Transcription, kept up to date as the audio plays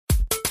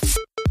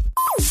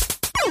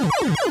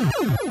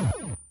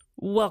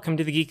Welcome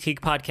to the Geek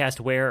Geek Podcast,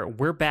 where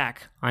we're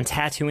back on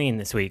Tatooine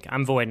this week.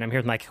 I'm Void, and I'm here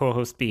with my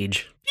co-host,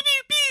 Beej.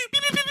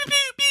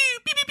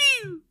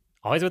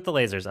 Always with the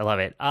lasers. I love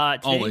it. Today,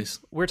 Always.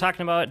 We're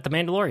talking about The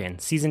Mandalorian,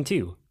 Season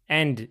 2.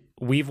 And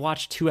we've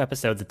watched 2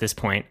 episodes at this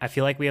point. I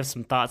feel like we have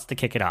some thoughts to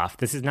kick it off.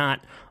 This is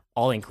not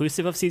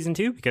all-inclusive of Season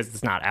 2, because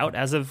it's not out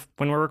as of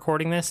when we're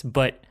recording this,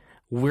 but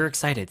we're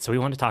excited, so we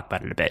want to talk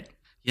about it a bit.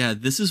 Yeah,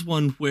 this is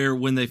one where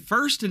when they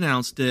first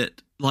announced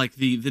it, like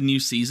the new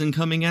season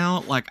coming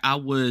out, like I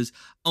was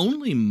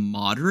only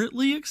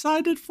moderately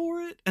excited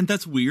for it. And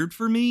that's weird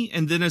for me.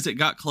 And then as it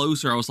got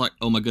closer, I was like,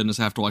 oh my goodness,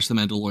 I have to watch The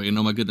Mandalorian.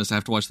 Oh my goodness, I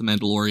have to watch The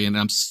Mandalorian. And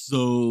I'm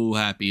so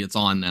happy it's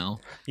on now.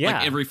 Yeah.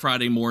 Like every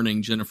Friday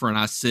morning, Jennifer and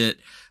I sit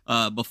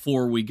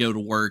before we go to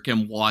work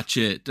and watch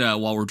it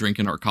while we're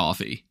drinking our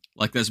coffee.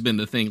 Like that's been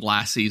the thing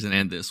last season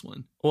and this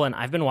one. Well, and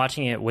I've been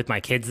watching it with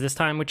my kids this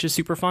time, which is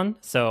super fun.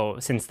 So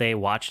since they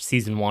watched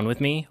season 1 with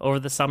me over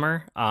the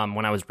summer,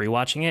 when I was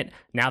rewatching it,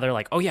 now they're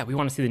like, oh yeah, we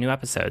want to see the new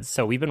episodes.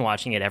 So we've been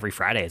watching it every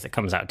Friday as it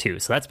comes out too.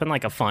 So that's been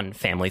like a fun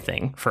family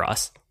thing for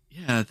us.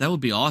 Yeah, that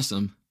would be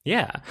awesome.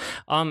 Yeah.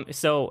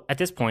 So at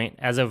this point,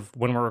 as of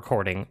when we're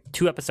recording,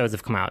 2 episodes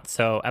have come out.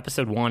 So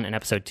episode 1 and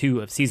episode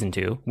 2 of season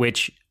 2,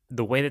 which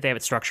the way that they have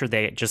it structured,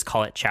 they just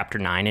call it Chapter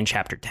 9 and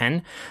Chapter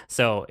 10.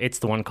 So it's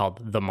the one called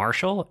The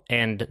Marshal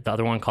and the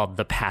other one called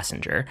The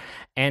Passenger.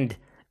 And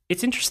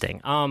it's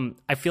interesting.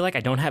 I feel like I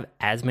don't have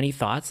as many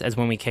thoughts as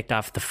when we kicked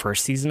off the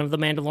first season of The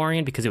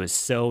Mandalorian because it was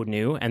so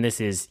new. And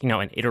this is,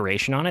 an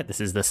iteration on it.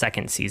 This is the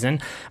second season.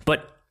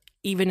 But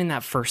even in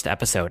that first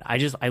episode,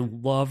 I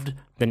loved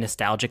the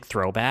nostalgic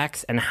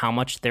throwbacks and how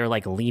much they're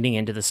like leaning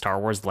into the Star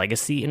Wars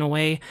legacy in a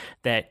way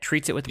that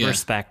treats it with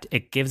respect.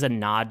 It gives a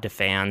nod to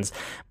fans,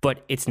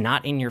 but it's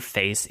not in your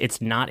face. It's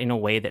not in a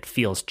way that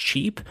feels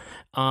cheap.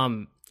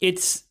 I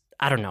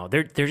don't know.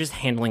 They're just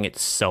handling it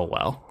so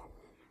well.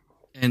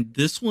 And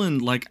this one,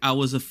 like I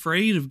was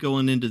afraid of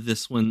going into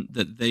this one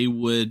that they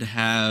would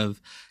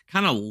have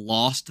kind of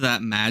lost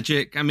that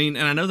magic. I mean,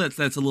 and I know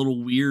that's a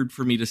little weird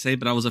for me to say,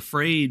 but I was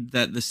afraid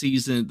that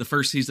the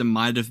first season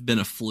might have been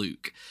a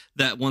fluke,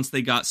 that once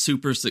they got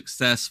super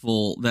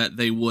successful, that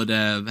they would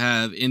have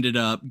ended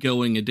up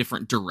going a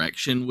different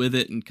direction with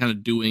it and kind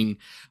of doing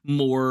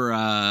more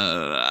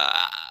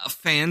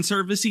fan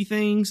servicey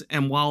things.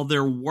 And while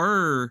there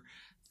were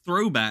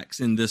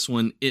throwbacks in this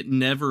one, it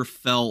never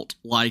felt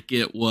like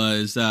it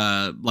was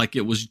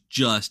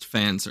just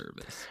fan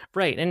service.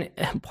 Right,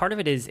 and part of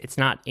it is it's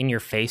not in your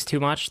face too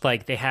much.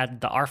 Like they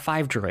had the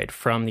R5 droid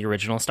from the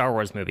original Star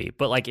Wars movie,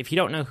 but like if you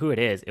don't know who it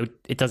is,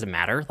 it doesn't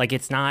matter. Like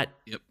it's not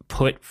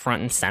put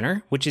front and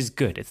center, which is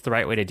good. It's the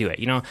right way to do it.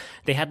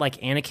 They had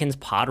like Anakin's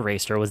pod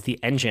racer was the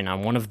engine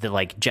on one of the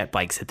like jet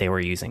bikes that they were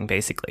using,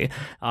 basically.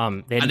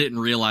 I didn't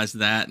realize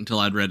that until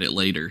I'd read it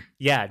later.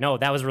 Yeah, no,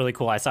 that was really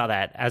cool. I saw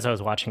that as I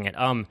was watching it.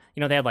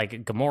 They had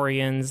like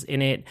Gamorreans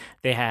in it.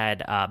 They had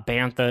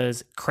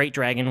Banthas. Krayt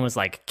Dragon was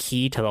like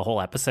key to the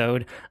whole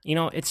episode.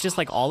 It's just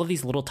like all of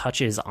these little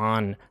touches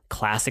on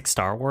classic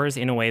Star Wars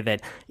in a way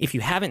that if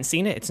you haven't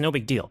seen it, it's no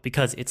big deal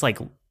because it's like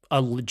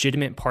a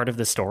legitimate part of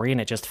the story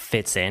and it just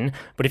fits in.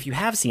 But if you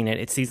have seen it,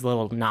 it's these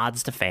little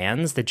nods to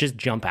fans that just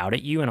jump out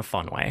at you in a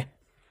fun way.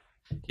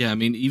 Yeah, I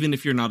mean, even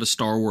if you're not a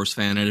Star Wars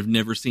fan and have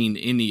never seen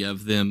any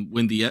of them,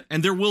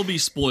 and there will be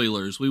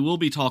spoilers. We will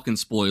be talking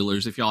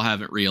spoilers if y'all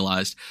haven't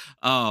realized.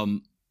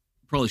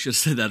 Probably should have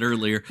said that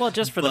earlier. Well,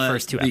 just for the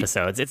first 2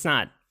 episodes. It's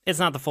not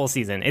the full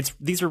season.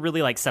 These are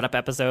really like setup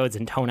episodes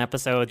and tone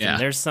episodes, and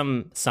there's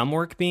some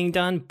work being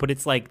done, but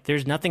it's like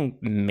there's nothing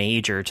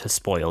major to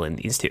spoil in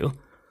these 2.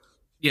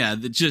 Yeah,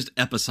 just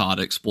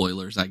episodic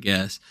spoilers, I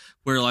guess,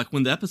 where like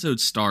when the episode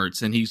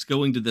starts and he's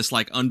going to this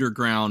like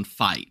underground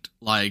fight,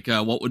 like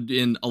what would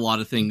in a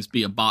lot of things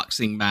be a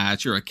boxing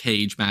match or a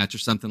cage match or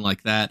something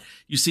like that.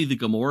 You see the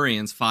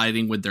Gamorreans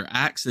fighting with their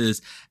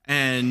axes,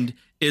 and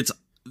it's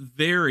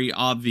very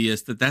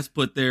obvious that that's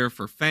put there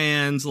for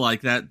fans. Like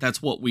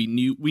that's what we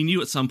knew. We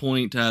knew at some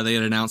point they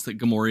had announced that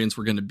Gamorreans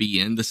were going to be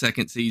in the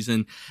second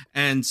season.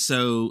 And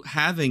so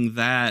having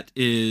that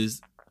is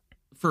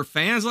for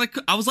fans, like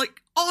I was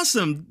like,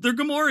 awesome, they're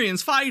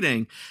Gamorreans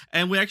fighting,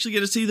 and we actually get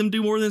to see them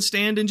do more than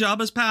stand in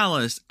Jabba's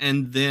palace.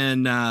 And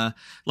then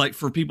like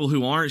for people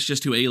who aren't, it's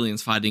just 2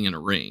 aliens fighting in a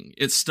ring.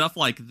 It's stuff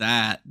like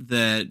that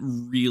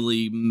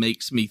really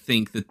makes me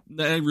think that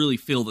I really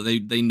feel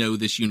that they know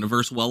this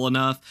universe well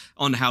enough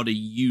on how to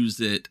use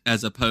it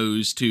as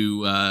opposed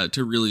to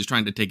really just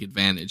trying to take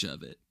advantage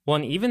of it. Well,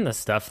 and even the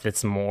stuff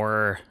that's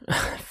more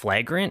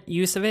flagrant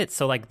use of it,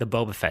 so like the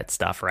Boba Fett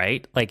stuff,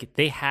 right? Like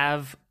they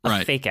have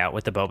a fake out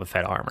with the Boba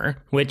Fett armor,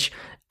 which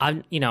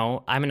I'm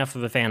enough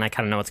of a fan, I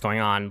kind of know what's going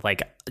on.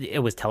 Like it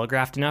was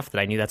telegraphed enough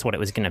that I knew that's what it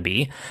was going to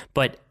be,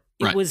 but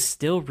it was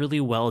still really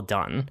well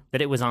done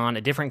that it was on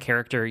a different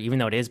character, even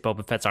though it is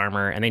Boba Fett's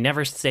armor, and they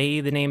never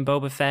say the name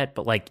Boba Fett,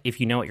 but like if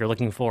you know what you're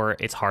looking for,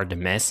 it's hard to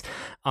miss.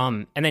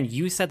 And then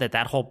you said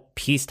that whole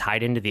piece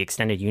tied into the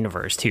extended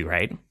universe too,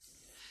 right?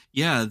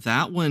 Yeah,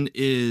 that one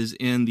is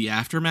in the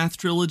Aftermath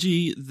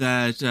trilogy.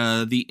 That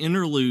the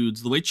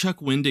interludes, the way Chuck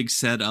Wendig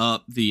set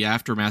up the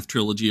Aftermath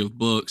trilogy of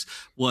books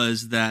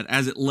was that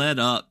as it led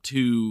up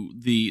to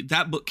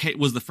that book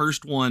was the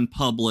first one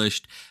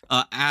published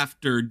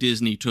after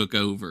Disney took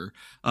over,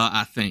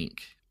 I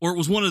think. Or it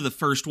was one of the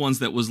first ones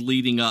that was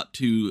leading up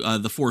to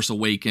The Force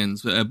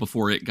Awakens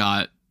before it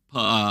got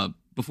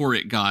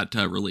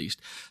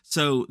released.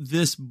 So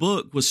this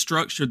book was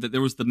structured that there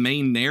was the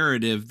main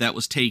narrative that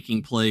was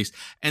taking place,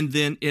 and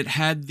then it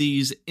had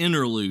these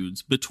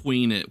interludes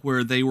between it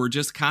where they were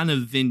just kind of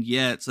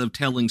vignettes of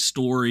telling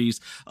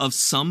stories of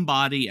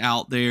somebody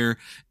out there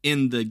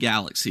in the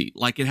galaxy.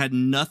 Like it had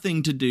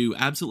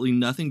absolutely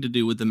nothing to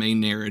do with the main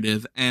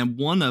narrative. And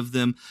one of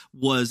them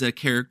was a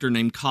character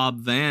named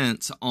Cobb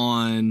Vanth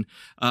on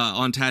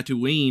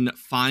Tatooine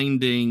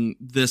finding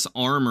this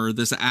armor,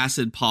 this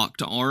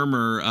acid-pocked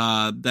armor,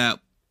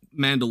 that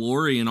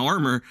Mandalorian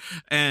armor,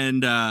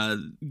 and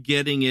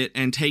getting it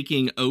and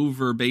taking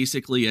over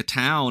basically a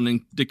town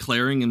and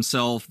declaring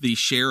himself the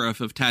sheriff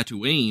of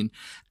Tatooine.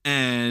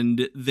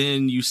 And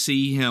then you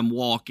see him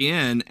walk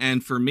in,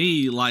 and for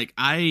me, like,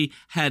 I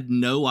had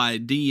no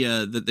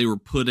idea that they were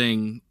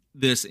putting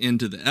this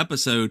into the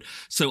episode.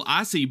 So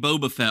I see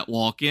Boba Fett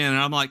walk in, and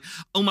I'm like,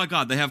 oh my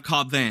God, they have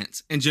Cobb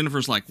Vanth. And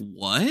Jennifer's like,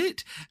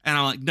 what? And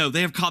I'm like, no, they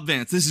have Cobb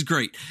Vanth. This is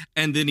great.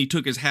 And then he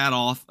took his hat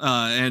off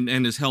and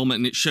his helmet,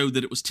 and it showed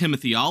that it was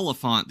Timothy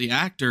Olyphant, the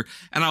actor.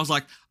 And I was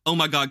like, oh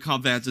my God,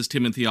 Cobb Vanth is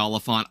Timothy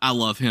Olyphant. I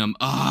love him.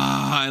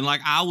 And like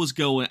I was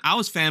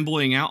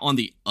fanboying out on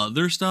the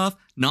other stuff,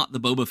 not the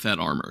Boba Fett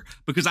armor,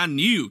 because I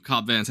knew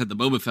Cobb Vanth had the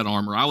Boba Fett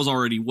armor. I was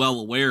already well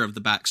aware of the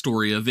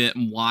backstory of it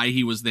and why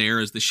he was there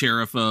as the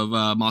sheriff of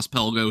Mos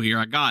Pelgo here.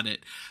 I got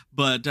it.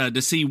 But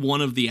to see one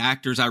of the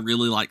actors I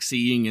really like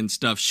seeing and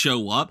stuff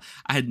show up,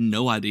 I had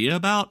no idea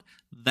about.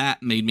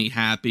 That made me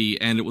happy,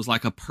 and it was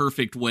like a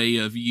perfect way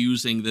of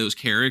using those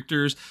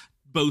characters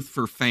both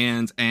for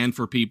fans and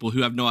for people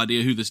who have no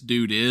idea who this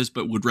dude is,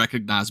 but would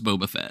recognize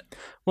Boba Fett.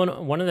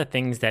 One of the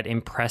things that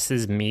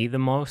impresses me the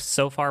most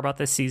so far about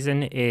this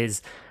season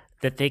is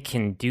that they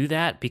can do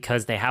that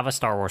because they have a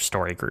Star Wars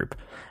story group.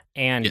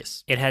 And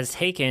yes, it has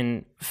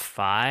taken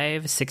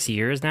 5-6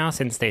 years now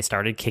since they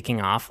started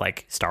kicking off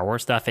like Star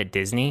Wars stuff at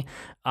Disney.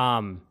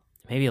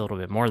 Maybe a little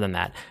bit more than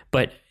that,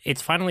 but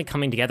it's finally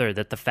coming together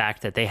that the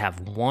fact that they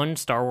have one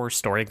Star Wars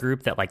story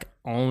group that like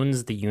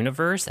owns the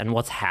universe and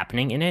what's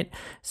happening in it.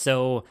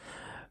 So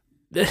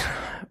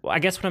I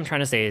guess what I'm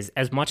trying to say is,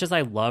 as much as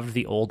I loved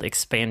the old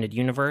expanded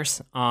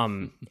universe,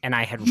 and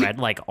I had read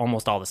like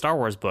almost all the Star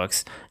Wars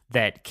books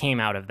that came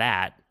out of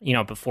that, you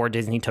know, before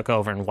Disney took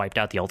over and wiped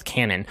out the old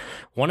canon,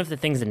 one of the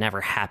things that never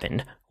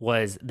happened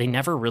was they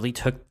never really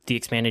took the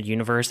expanded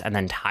universe and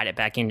then tied it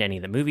back into any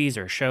of the movies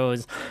or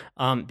shows,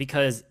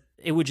 because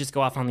it would just go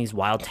off on these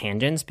wild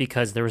tangents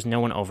because there was no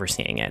one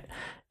overseeing it.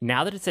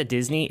 Now that it's at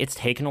Disney, it's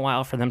taken a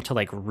while for them to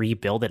like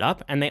rebuild it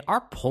up, and they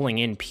are pulling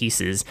in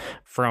pieces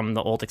from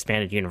the old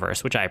expanded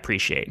universe, which I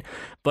appreciate.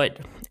 But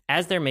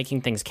as they're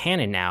making things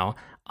canon now,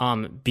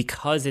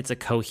 because it's a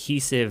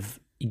cohesive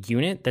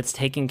unit that's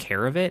taking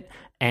care of it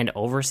and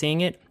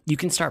overseeing it, you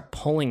can start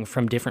pulling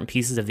from different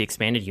pieces of the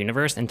expanded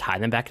universe and tie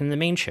them back into the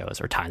main shows,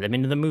 or tie them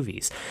into the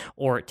movies,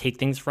 or take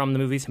things from the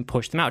movies and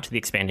push them out to the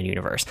expanded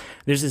universe.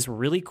 There's this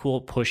really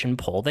cool push and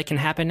pull that can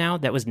happen now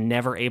that was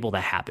never able to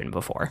happen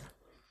before.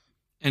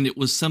 And it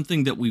was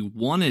something that we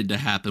wanted to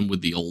happen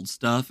with the old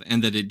stuff,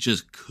 and that it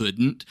just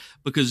couldn't,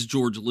 because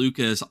George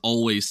Lucas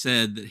always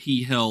said that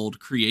he held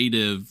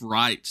creative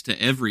rights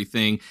to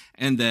everything,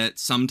 and that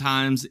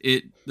sometimes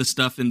the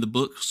stuff in the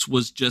books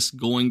was just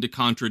going to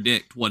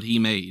contradict what he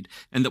made,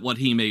 and that what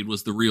he made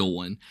was the real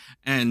one.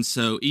 And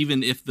so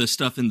even if the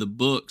stuff in the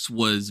books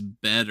was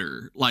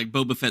better, like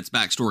Boba Fett's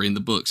backstory in the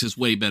books is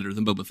way better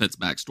than Boba Fett's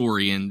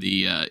backstory in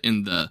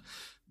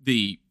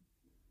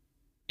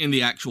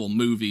the actual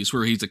movies,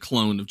 where he's a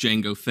clone of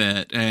Jango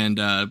Fett, and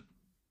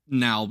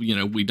now, you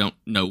know, we don't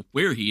know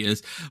where he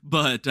is,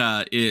 but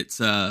it's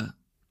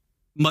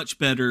much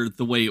better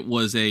the way it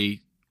was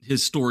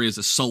his story as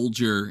a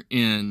soldier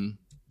in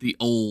the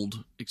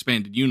old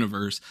expanded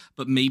universe.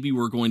 But maybe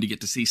we're going to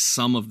get to see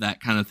some of that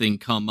kind of thing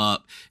come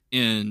up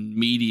in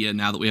media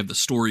now that we have the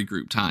story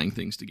group tying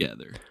things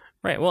together.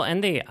 Right. Well,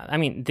 and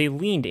they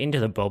leaned into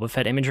the Boba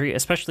Fett imagery,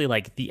 especially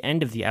like the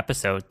end of the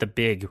episode. The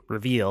big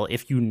reveal,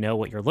 if you know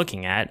what you're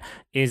looking at,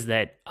 is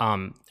that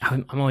I'm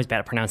always bad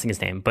at pronouncing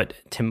his name, but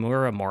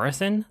Temuera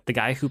Morrison, the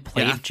guy who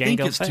played Jango Fett. I think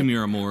it's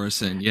Temuera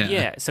Morrison. Yeah.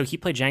 Yeah. So he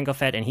played Jango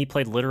Fett, and he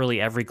played literally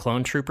every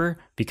clone trooper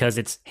because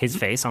it's his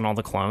face on all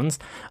the clones.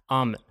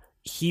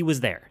 He was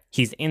there.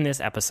 He's in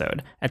this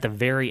episode at the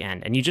very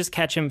end, and you just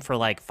catch him for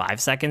like 5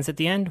 seconds at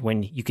the end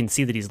when you can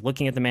see that he's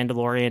looking at the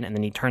Mandalorian, and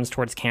then he turns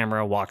towards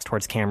camera, walks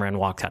towards camera, and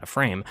walks out of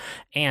frame.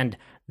 And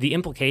the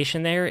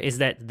implication there is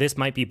that this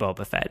might be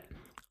Boba Fett.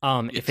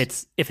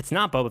 Yes. If it's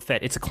not Boba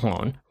Fett, it's a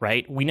clone,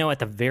 right? We know at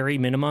the very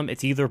minimum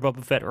it's either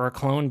Boba Fett or a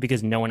clone,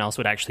 because no one else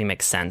would actually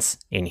make sense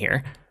in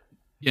here.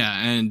 Yeah,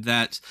 and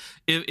that's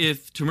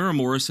if Tamara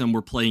Morrison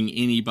were playing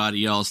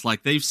anybody else,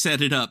 like they've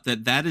set it up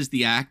that is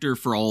the actor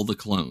for all the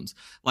clones.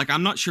 Like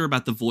I'm not sure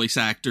about the voice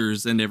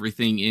actors and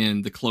everything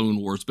in the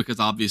Clone Wars because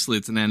obviously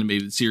it's an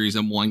animated series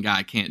and one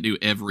guy can't do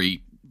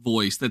every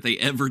voice that they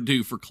ever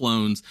do for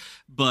clones.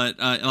 But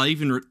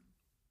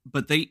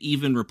they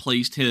even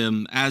replaced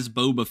him as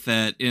Boba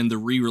Fett in the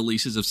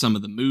re-releases of some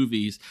of the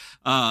movies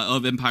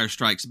of Empire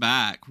Strikes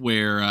Back,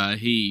 where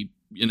he,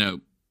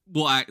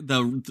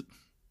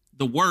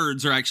 the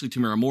words are actually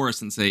Tamara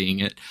Morrison saying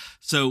it.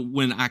 So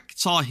when I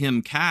saw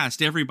him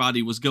cast,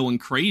 everybody was going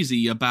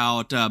crazy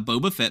about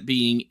Boba Fett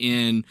being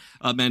in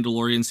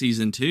Mandalorian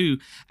season 2.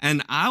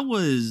 And I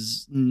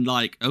was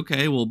like,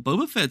 okay, well,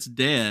 Boba Fett's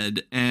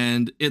dead.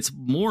 And it's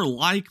more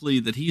likely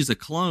that he's a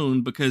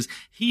clone because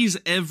he's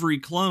every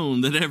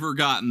clone that ever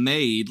got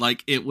made.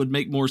 Like it would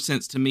make more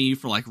sense to me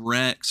for like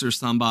Rex or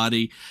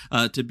somebody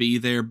to be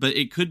there, but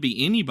it could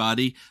be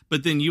anybody.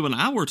 But then you and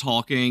I were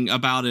talking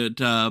about it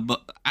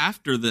but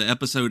after the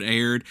episode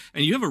aired,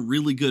 and you have a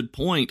really good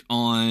point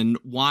on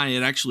why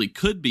it actually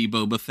could be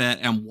Boba Fett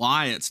and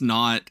why it's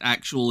not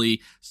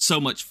actually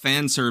so much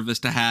fan service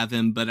to have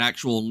him, but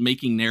actual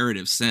making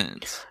narrative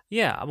sense.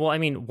 Yeah, well, I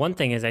mean, one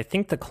thing is I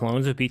think the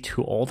clones would be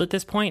too old at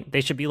this point.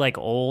 They should be like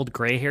old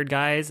gray-haired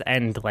guys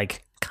and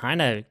like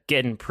kind of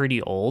getting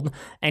pretty old.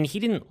 And he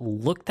didn't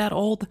look that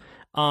old.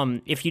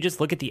 If you just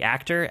look at the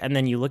actor and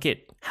then you look at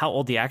how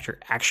old the actor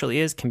actually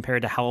is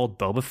compared to how old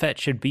Boba Fett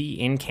should be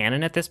in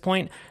canon at this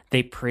point,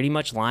 they pretty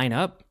much line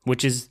up,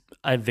 which is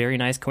a very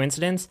nice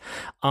coincidence.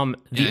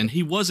 And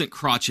he wasn't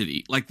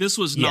crotchety. Like this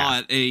was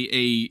not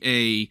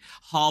a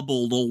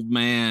hobbled old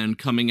man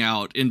coming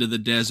out into the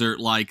desert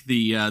like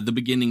the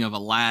beginning of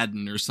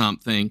Aladdin or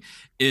something.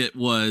 It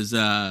was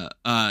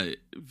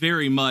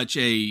very much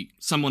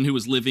someone who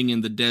was living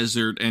in the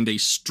desert and a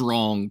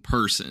strong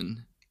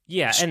person.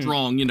 Yeah,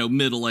 strong,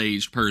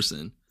 middle-aged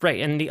person. Right,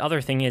 and the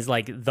other thing is,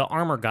 like, the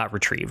armor got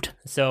retrieved.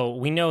 So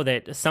we know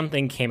that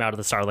something came out of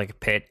the Sarlacc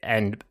pit,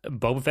 and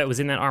Boba Fett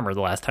was in that armor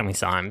the last time we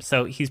saw him.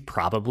 So he's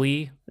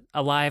probably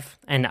alive,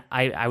 and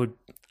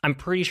I'm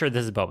pretty sure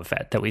this is Boba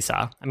Fett that we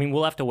saw. I mean,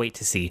 we'll have to wait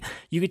to see.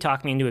 You could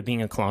talk me into it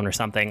being a clone or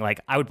something.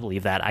 Like, I would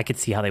believe that. I could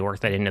see how they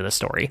work that into the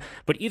story.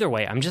 But either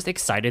way, I'm just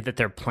excited that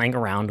they're playing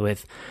around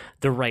with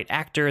the right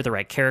actor, the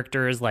right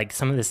characters, like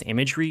some of this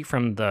imagery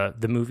from the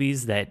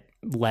movies that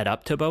led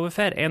up to Boba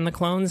Fett and the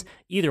clones.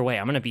 Either way,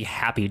 I'm going to be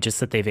happy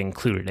just that they've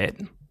included it.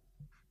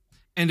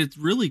 And it's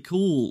really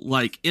cool,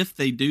 like, if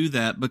they do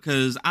that,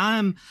 because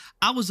I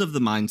was of the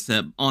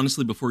mindset,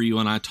 honestly, before you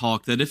and I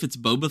talked, that if it's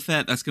Boba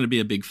Fett, that's going to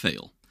be a big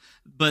fail.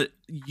 But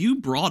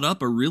you brought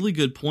up a really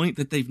good point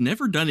that they've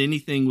never done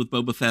anything with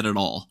Boba Fett at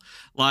all.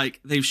 Like,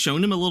 they've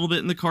shown him a little bit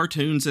in the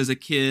cartoons as a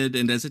kid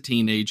and as a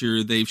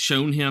teenager. They've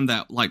shown him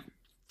that, like,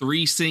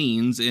 3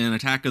 scenes in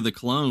Attack of the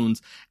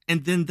Clones,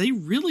 and then they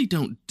really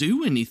don't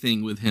do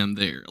anything with him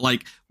there.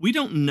 Like, we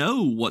don't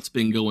know what's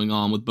been going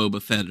on with Boba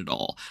Fett at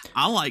all.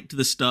 I liked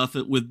the stuff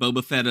with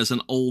Boba Fett as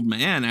an old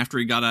man after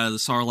he got out of the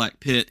Sarlacc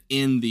pit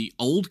in the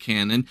old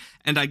canon,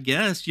 and I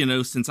guess,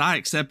 since I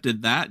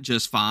accepted that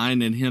just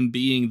fine, and him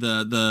being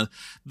the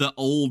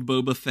old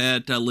Boba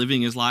Fett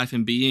living his life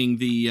and being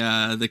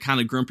the kind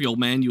of grumpy old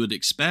man you would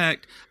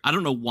expect, I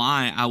don't know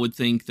why I would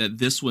think that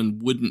this one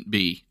wouldn't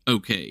be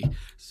okay.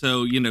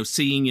 So,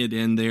 seeing it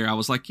in there, I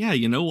was like, yeah,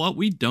 you know what?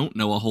 We don't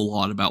know a whole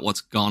lot about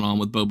what's gone on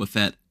with Boba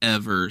Fett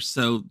ever.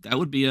 So that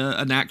would be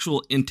an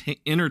actual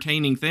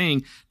entertaining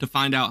thing to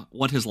find out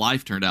what his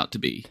life turned out to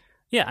be.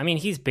 Yeah, I mean,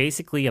 he's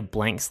basically a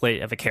blank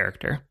slate of a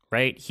character,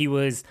 right? He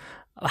was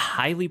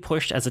highly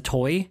pushed as a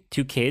toy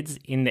to kids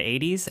in the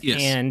 80s,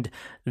 yes. And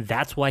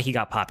that's why he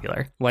got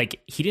popular. Like,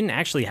 he didn't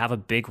actually have a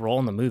big role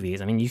in the movies.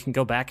 I mean, you can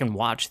go back and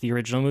watch the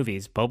original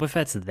movies. Boba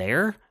Fett's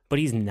there, but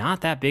he's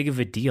not that big of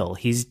a deal.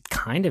 He's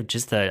kind of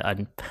just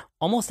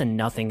almost a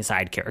nothing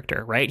side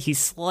character, right? He's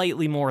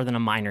slightly more than a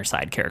minor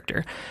side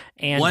character.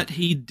 And what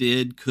he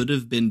did could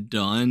have been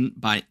done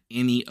by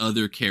any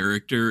other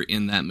character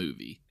in that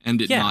movie and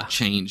did not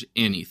change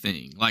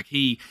anything. Like,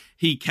 he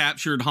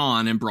captured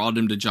Han and brought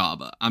him to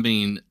Jabba. I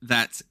mean,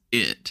 that's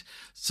it.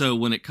 So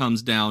when it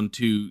comes down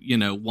to,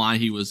 why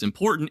he was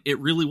important, it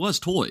really was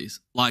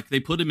toys. Like, they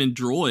put him in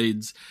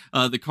Droids,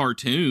 the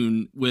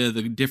cartoon, with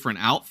a different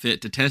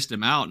outfit to test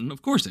him out. And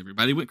of course,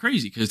 everybody went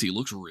crazy because he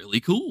looks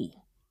really cool.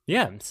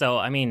 Yeah, so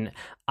I mean,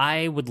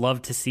 I would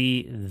love to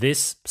see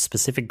this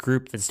specific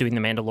group that's doing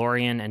The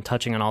Mandalorian and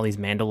touching on all these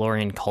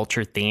Mandalorian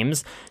culture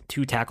themes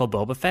to tackle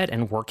Boba Fett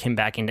and work him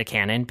back into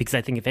canon, because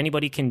I think if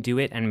anybody can do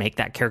it and make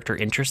that character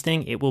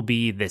interesting, it will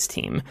be this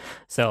team.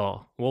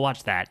 So we'll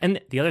watch that. And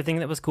the other thing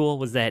that was cool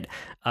was that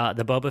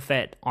the Boba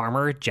Fett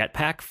armor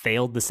jetpack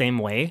failed the same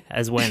way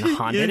as when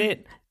Han did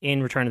it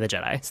in Return of the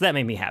Jedi. So that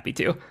made me happy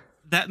too.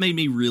 that made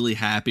me really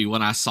happy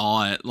when I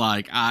saw it.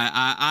 Like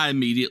I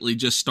immediately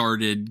just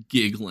started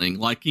giggling.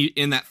 Like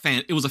in that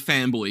it was a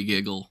fanboy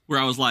giggle where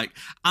I was like,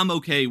 I'm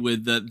okay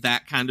with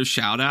that kind of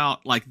shout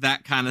out, like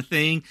that kind of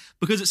thing,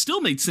 because it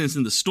still made sense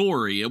in the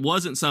story. It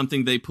wasn't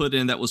something they put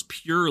in that was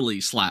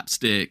purely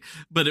slapstick,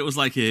 but it was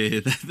like, hey,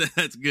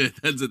 that's good.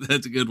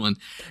 That's a good one.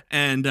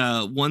 And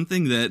one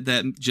thing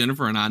that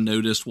Jennifer and I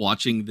noticed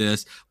watching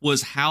this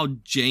was how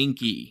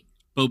janky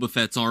Boba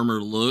Fett's armor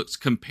looks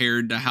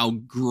compared to how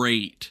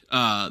great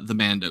the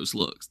Mando's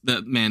looks.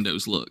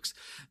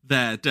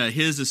 That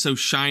his is so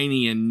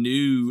shiny and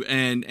new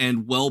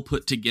and well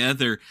put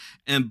together,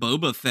 and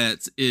Boba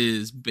Fett's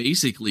is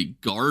basically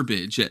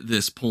garbage at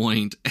this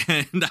point,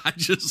 and I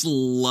just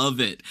love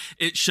it.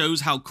 It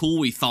shows how cool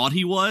we thought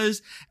he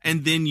was,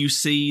 and then you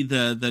see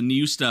the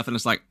new stuff, and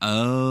it's like,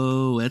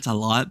 oh, it's a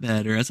lot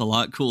better. It's a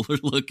lot cooler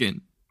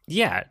looking.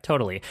 Yeah,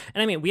 totally.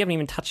 And I mean, we haven't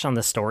even touched on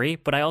the story,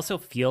 but I also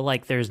feel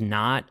like there's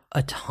not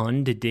a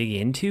ton to dig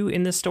into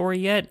in the story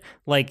yet.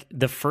 Like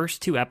the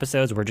first 2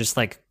 episodes were just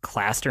like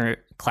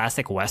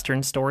classic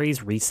Western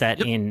stories reset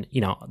in,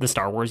 the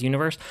Star Wars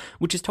universe,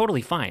 which is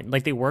totally fine.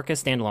 Like they work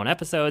as standalone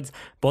episodes.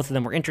 Both of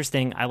them were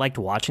interesting. I liked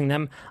watching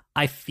them.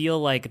 I feel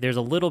like there's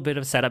a little bit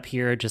of setup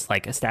here, just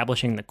like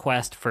establishing the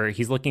quest for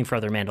he's looking for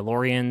other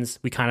Mandalorians.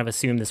 We kind of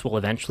assume this will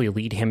eventually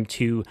lead him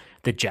to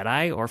the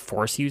Jedi or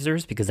Force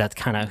users because that's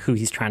kind of who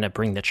he's trying to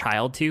bring the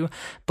child to.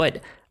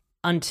 But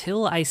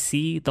until I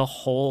see the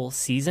whole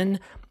season,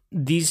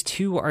 these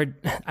 2 are,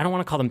 I don't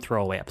want to call them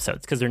throwaway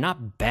episodes because they're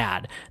not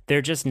bad.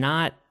 They're just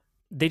not,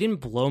 they didn't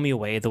blow me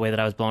away the way that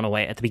I was blown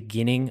away at the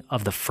beginning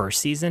of the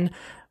first season.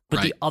 But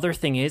right. The other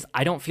thing is,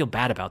 I don't feel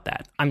bad about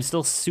that. I'm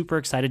still super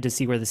excited to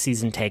see where the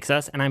season takes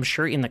us. And I'm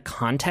sure in the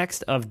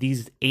context of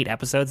these 8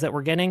 episodes that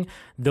we're getting,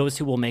 those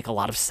 2 will make a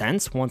lot of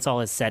sense once all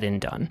is said and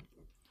done.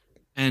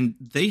 And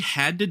they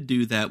had to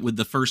do that with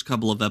the first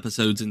couple of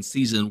episodes in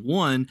season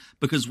 1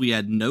 because we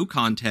had no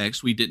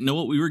context. We didn't know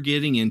what we were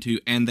getting into,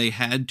 and they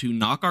had to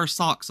knock our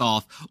socks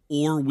off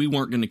or we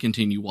weren't going to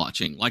continue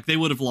watching. Like they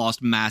would have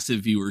lost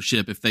massive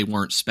viewership if they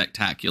weren't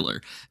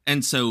spectacular.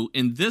 And so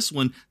in this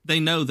one, they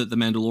know that the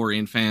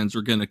Mandalorian fans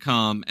are going to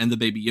come and the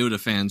Baby Yoda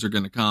fans are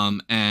going to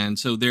come. And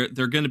so they're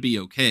going to be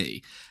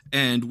okay.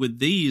 And with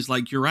these,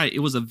 like, you're right, it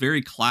was a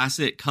very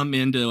classic come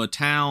into a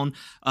town.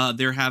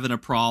 They're having a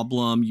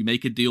problem. You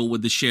make a deal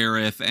with the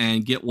sheriff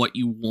and get what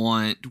you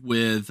want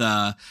with,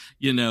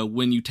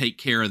 when you take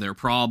care of their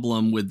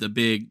problem with the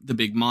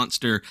big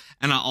monster.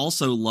 And I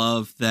also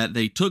love that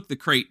they took the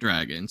crate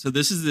dragon. So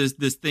this is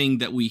this thing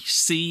that we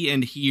see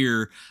and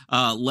hear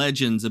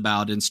legends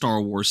about in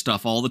Star Wars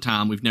stuff all the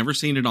time. We've never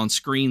seen it on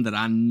screen that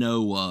I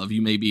know of.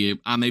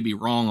 I may be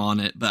wrong on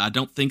it, but I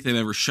don't think they've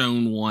ever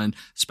shown one,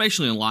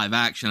 especially in live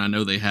action. I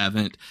know they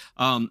haven't.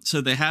 So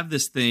they have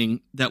this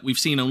thing that we've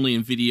seen only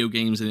in video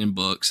games and in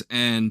books,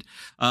 and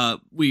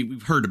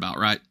we've heard about,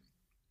 right?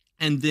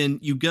 And then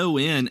you go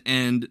in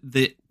and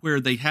where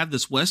they have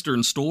this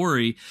Western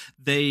story,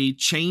 they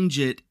change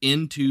it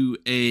into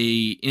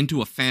a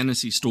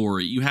fantasy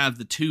story. You have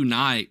the 2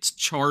 knights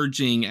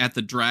charging at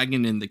the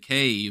dragon in the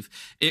cave.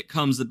 It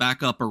comes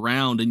back up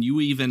around, and you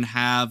even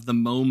have the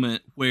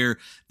moment where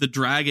the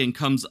dragon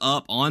comes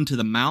up onto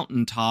the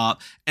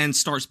mountaintop and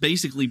starts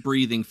basically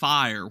breathing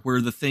fire, where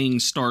the thing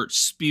starts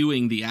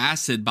spewing the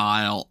acid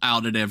bile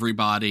out at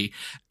everybody.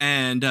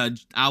 And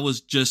I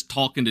was just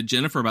talking to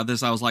Jennifer about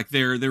this. I was like,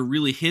 they're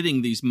really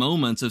hitting these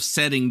moments of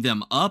setting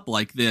them up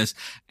like this,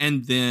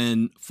 and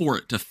then for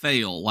it to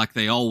fail like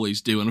they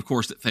always do. And of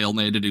course it failed, and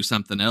they had to do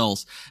something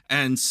else.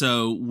 And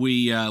so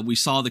we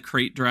saw the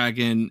crate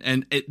dragon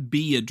and it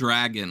be a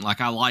dragon.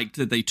 Like I liked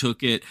that they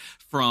took it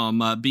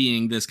from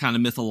being this kind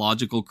of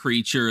mythological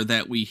creature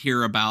that we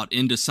hear about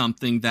into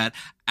something that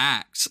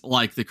acts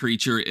like the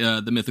creature,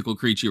 the mythical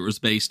creature it was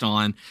based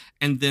on.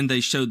 And then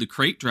they showed the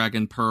crate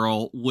dragon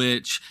pearl,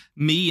 which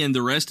me and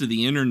the rest of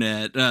the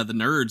internet, the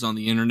nerds on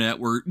the internet,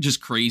 were just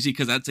crazy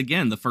because that's,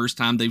 again, the first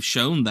time they've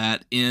shown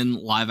that in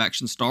live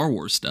action Star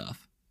Wars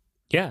stuff.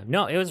 Yeah,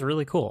 no, it was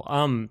really cool.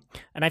 And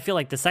I feel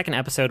like the second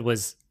episode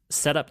was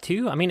set up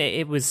too. I mean,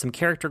 it was some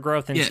character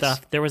growth and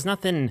stuff. There was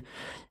nothing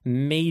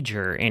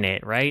major in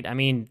it, right? I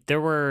mean, there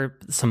were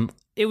some,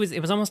 it was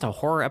almost a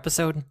horror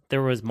episode.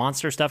 There was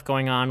monster stuff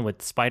going on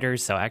with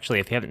spiders. So actually,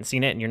 if you haven't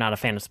seen it and you're not a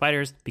fan of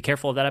spiders, be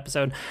careful of that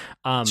episode.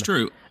 It's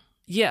true.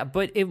 Yeah,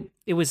 but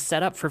it was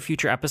set up for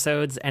future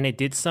episodes, and it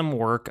did some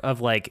work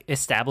of like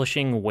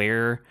establishing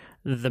where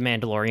the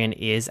Mandalorian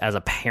is as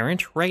a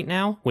parent right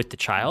now with the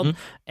child,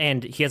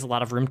 and he has a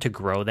lot of room to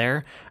grow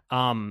there.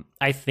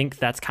 I think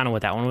that's kind of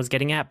what that one was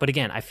getting at. But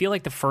again, I feel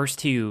like the first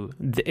 2,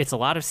 it's a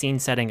lot of scene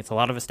setting, it's a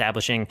lot of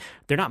establishing.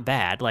 They're not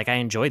bad. Like I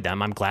enjoyed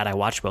them. I'm glad I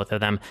watched both of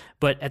them.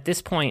 But at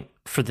this point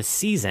for the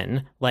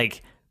season,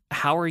 like,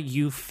 how are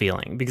you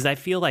feeling? Because I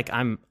feel like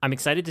I'm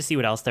excited to see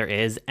what else there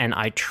is, and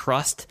I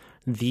trust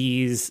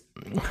these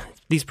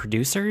these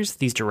producers,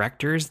 these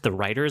directors, the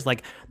writers,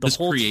 like this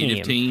whole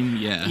creative team.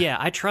 Yeah,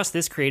 I trust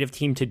this creative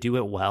team to do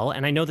it well,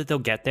 and I know that they'll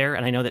get there,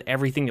 and I know that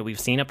everything that we've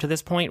seen up to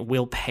this point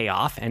will pay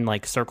off and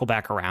like circle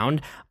back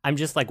around. I'm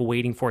just like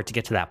waiting for it to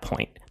get to that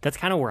point. That's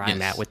kind of where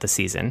I'm at with the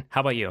season. How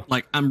about you?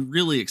 Like, I'm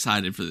really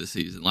excited for this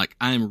season. Like,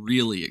 I'm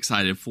really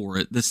excited for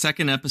it. The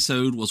second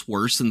episode was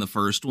worse than the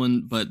first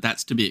one, but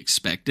that's to be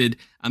expected.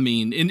 I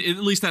mean,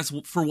 at least that's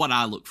for what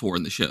I look for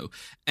in the show.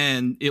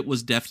 And it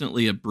was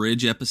definitely a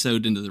bridge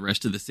episode into the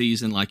rest of the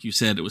season. Like you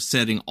said, it was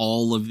setting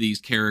all of these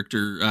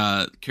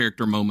character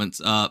moments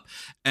up.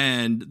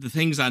 And the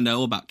things I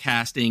know about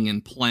casting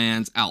and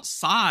plans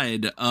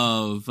outside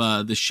of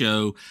the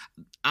show,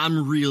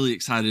 I'm really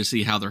excited to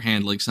see how they're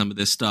handling some of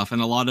this stuff.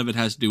 And a lot of it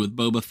has to do with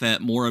Boba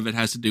Fett. More of it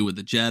has to do with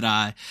the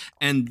Jedi.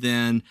 And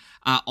then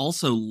I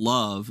also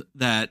love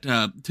that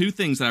two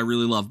things that I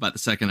really love about the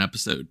second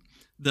episode.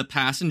 The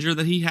passenger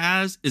that he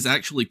has is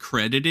actually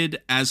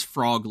credited as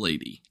Frog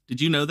Lady.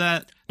 Did you know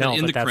that? No,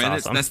 in the that's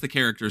credits, awesome. That's the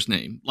character's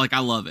name. Like, I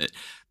love it.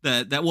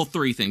 Well,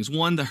 three things.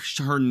 One,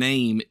 her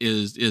name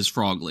is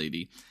Frog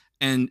Lady.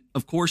 And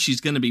of course, she's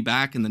going to be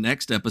back in the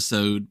next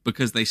episode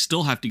because they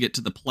still have to get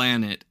to the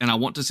planet. And I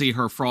want to see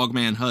her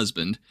frogman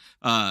husband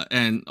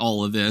and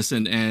all of this.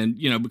 And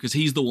you know, because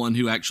he's the one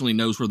who actually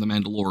knows where the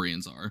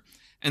Mandalorians are.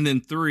 And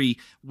then three,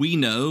 we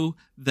know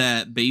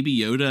that Baby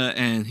Yoda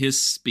and his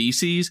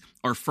species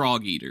are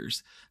frog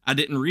eaters. I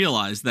didn't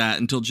realize that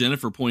until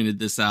Jennifer pointed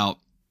this out.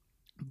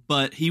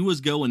 But he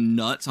was going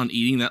nuts on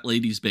eating that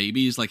lady's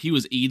babies. Like, he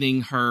was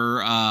eating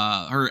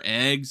her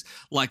eggs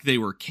like they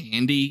were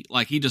candy.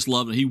 Like, he just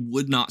loved it. He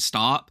would not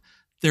stop.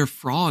 They're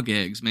frog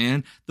eggs,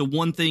 man. The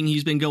one thing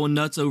he's been going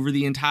nuts over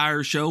the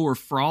entire show are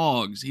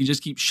frogs. He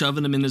just keeps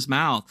shoving them in his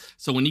mouth.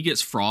 So when he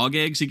gets frog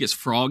eggs, he gets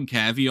frog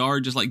caviar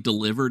just like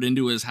delivered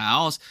into his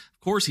house.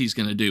 Of course he's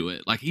going to do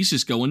it. Like, he's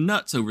just going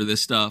nuts over this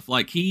stuff.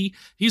 Like,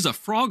 he's a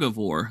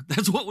frogivore.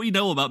 That's what we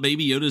know about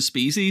Baby Yoda's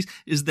species,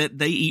 is that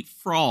they eat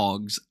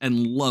frogs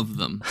and love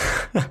them.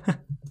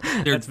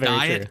 Their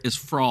diet is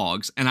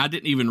frogs. And I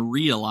didn't even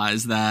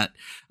realize that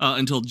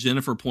until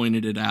Jennifer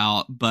pointed it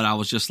out. But I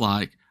was just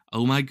like,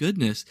 oh my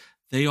goodness,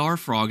 they are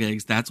frog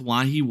eggs. That's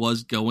why he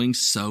was going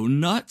so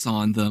nuts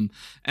on them.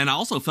 And I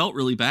also felt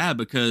really bad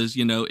because,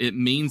 you know, it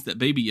means that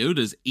Baby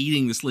Yoda's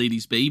eating this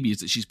lady's babies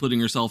that she's putting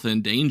herself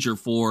in danger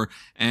for.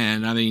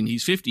 And I mean,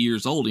 he's 50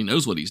 years old. He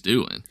knows what he's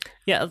doing.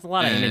 Yeah, there's a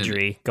lot of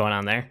imagery going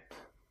on there.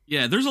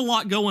 Yeah, there's a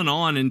lot going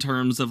on in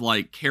terms of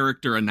like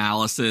character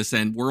analysis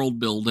and world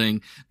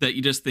building that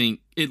you just think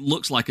it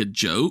looks like a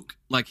joke,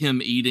 like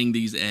him eating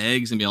these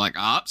eggs and be like,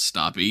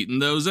 stop eating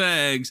those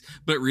eggs.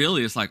 But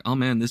really, it's like, oh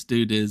man, this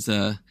dude is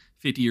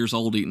 50 years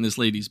old eating this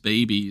lady's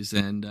babies,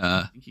 and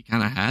I think he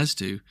kind of has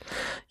to.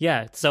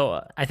 Yeah,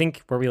 so I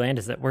think where we land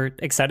is that we're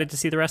excited to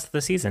see the rest of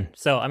the season.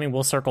 So, I mean,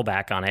 we'll circle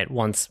back on it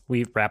once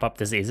we wrap up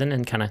the season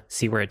and kind of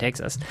see where it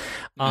takes us.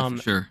 For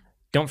sure.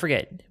 Don't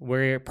forget,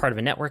 we're part of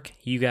a network.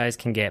 You guys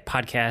can get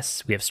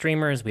podcasts. We have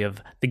streamers. We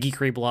have the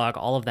Geekery blog,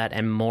 all of that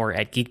and more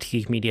at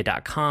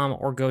geek2geekmedia.com,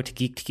 or go to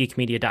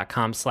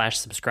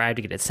geek2geekmedia.com/subscribe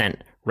to get it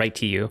sent right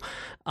to you.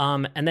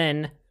 And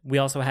then we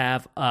also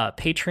have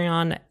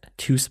Patreon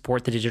to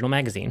support the digital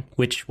magazine,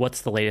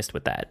 what's the latest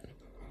with that?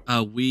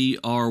 We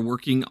are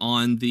working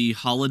on the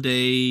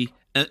holiday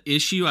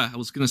issue. I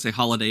was going to say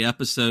holiday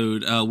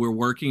episode. We're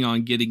working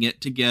on getting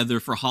it together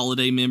for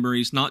holiday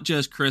memories, not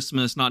just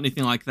Christmas, not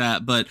anything like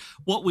that, but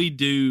what we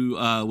do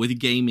with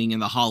gaming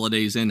and the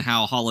holidays and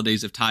how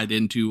holidays have tied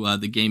into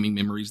the gaming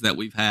memories that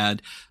we've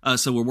had.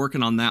 So we're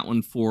working on that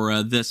one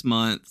for this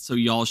month. So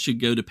y'all should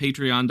go to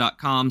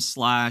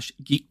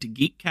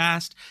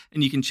patreon.com/geek2geekcast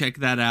and you can check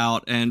that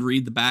out and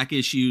read the back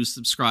issues,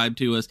 subscribe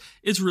to us.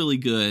 It's really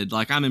good.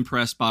 Like, I'm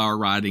impressed by our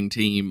writing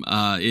team.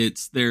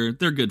 They're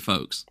good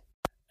folks.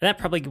 That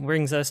probably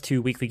brings us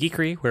to Weekly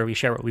Geekery, where we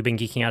share what we've been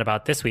geeking out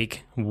about this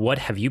week. What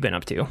have you been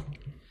up to?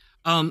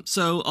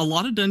 So a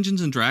lot of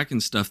Dungeons and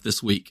Dragons stuff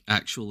this week,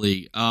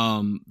 actually.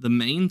 The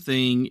main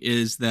thing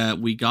is that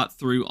we got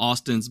through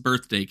Austin's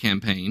birthday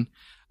campaign,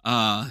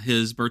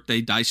 his birthday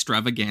dice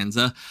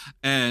extravaganza,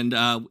 and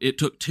it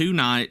took 2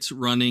 nights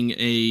running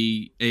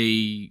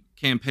a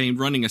campaign,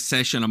 running a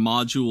session, a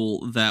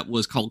module that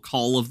was called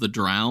Call of the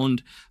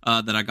Drowned,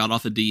 that I got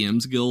off of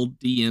DM's Guild,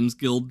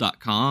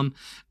 dmsguild.com.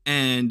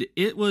 And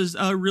it was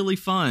really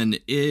fun.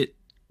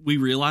 We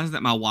realized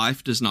that my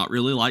wife does not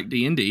really like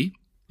D&D.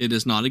 It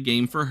is not a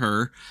game for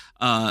her.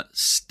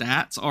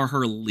 Stats are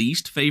her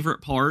least favorite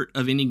part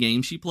of any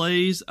game she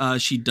plays.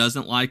 She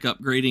doesn't like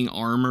upgrading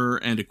armor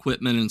and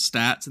equipment and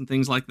stats and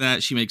things like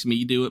that. She makes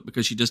me do it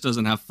because she just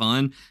doesn't have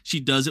fun.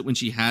 She does it when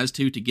she has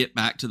to get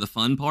back to the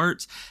fun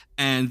parts.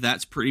 And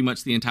that's pretty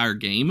much the entire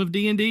game of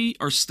D&D,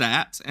 are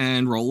stats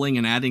and rolling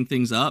and adding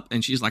things up.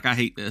 And she's like, I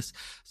hate this.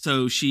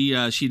 So she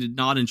did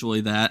not enjoy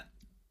that.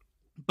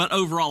 But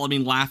overall, I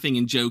mean, laughing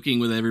and joking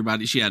with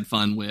everybody she had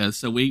fun with.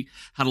 So we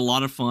had a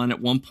lot of fun.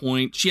 At one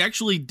point, she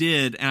actually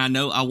did, and I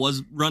know I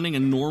was running a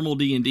normal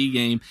D&D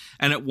game,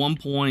 and at one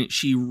point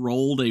she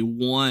rolled a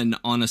 1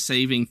 on a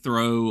saving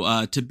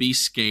throw to be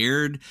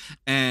scared,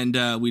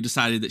 and we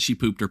decided that she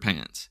pooped her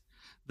pants.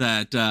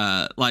 that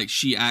like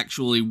she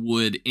actually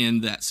would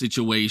in that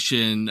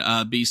situation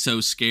be so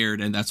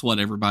scared, and that's what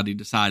everybody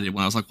decided.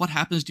 When I was like, what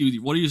happens to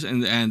you, what do you,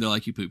 and they're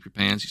like, you poop your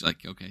pants. She's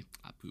like, okay,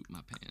 I poop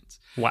my pants.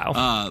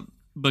 Wow.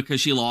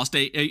 Because she lost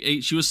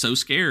she was so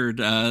scared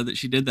that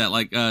she did that.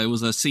 Like it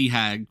was a sea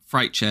hag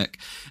fright check,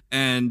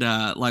 and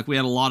like we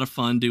had a lot of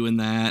fun doing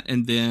that.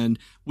 And then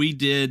we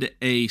did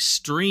a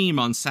stream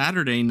on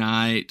Saturday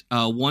night,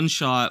 one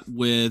shot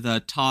with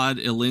Todd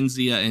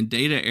Elenzia and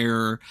Data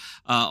Error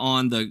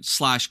on the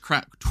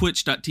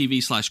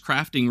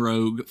twitch.tv/crafting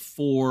rogue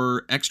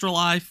for Extra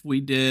Life.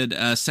 We did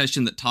a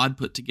session that Todd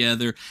put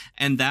together,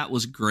 and that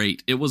was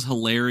great. It was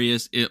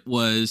hilarious. It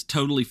was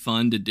totally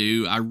fun to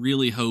do. I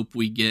really hope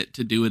we get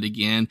to do it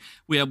again.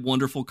 We had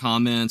wonderful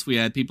comments. We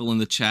had people in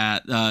the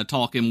chat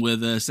talking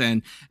with us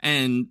and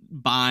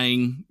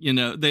buying, you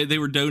know, they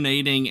were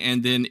donating,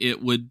 and then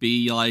it would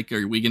be like,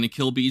 are we going to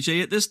kill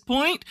BJ at this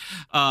point?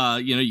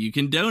 You know, you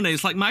can donate.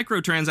 It's like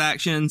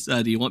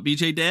microtransactions. Do you want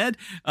BJ dead?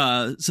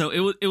 So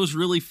it was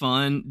really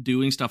fun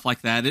doing stuff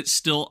like that. It's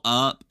still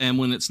up, and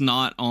when it's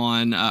not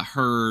on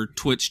her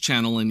Twitch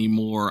channel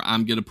anymore,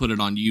 I'm going to put it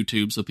on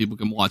YouTube so people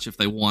can watch if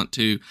they want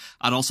to.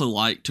 I'd also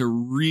like to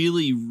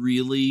really,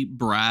 really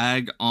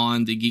brag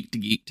on the Geek to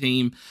Geek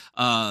team.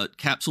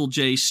 Capsule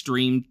J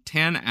streamed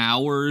 10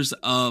 hours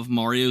of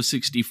Mario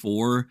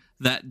 64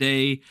 that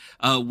day.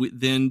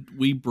 Then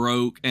we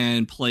broke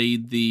and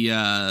played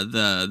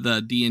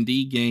the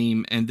D&D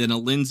game, and then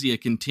Alenzia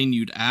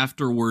continued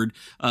afterward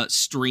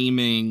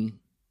streaming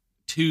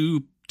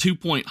Two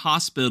Point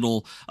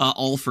Hospital,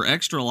 all for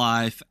Extra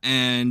Life,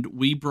 and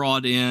we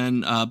brought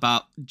in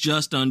about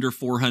just under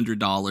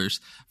 $400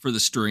 for the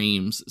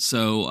streams.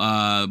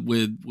 So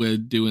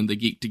with doing the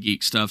Geek to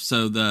Geek stuff,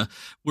 so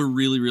we're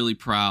really, really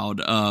proud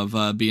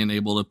of being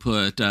able to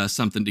put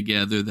something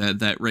together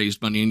that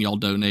raised money and y'all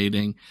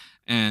donating.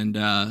 And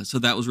so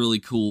that was really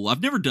cool.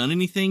 I've never done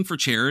anything for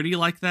charity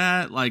like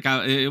that. Like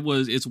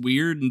it's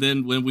weird. And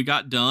then when we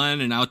got done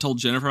and I told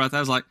Jennifer about that,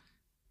 I was like,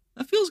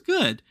 that feels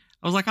good.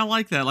 I was like, I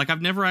like that. Like,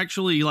 I've never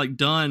actually like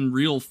done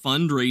real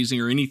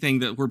fundraising or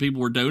anything where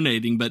people were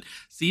donating, but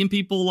seeing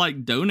people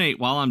like donate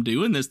while I'm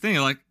doing this thing,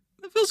 like,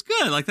 that feels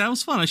good. Like, that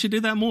was fun. I should do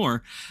that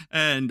more.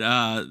 And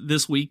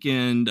this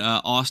weekend,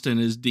 Austin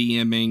is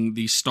DMing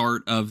the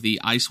start of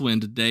the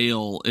Icewind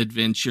Dale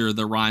adventure,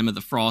 The Rime of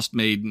the Frost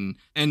Maiden,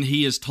 and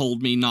he has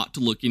told me not to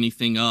look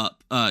anything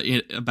up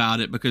about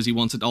it because he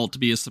wants it all to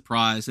be a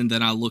surprise. And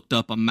then I looked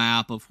up a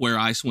map of where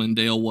Icewind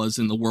Dale was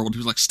in the world. He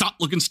was like, stop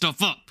looking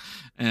stuff up.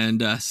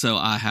 And so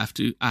I have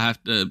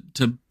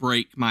to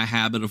break my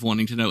habit of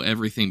wanting to know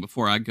everything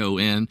before I go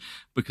in,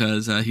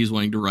 because he's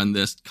wanting to run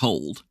this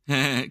cold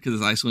because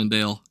it's Icewind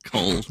Dale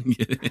cold.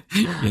 Get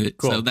it?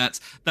 Cool. So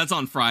that's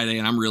on Friday,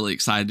 and I'm really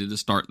excited to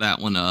start that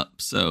one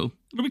up. So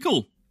it'll be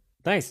cool.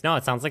 Nice. No,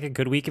 it sounds like a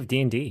good week of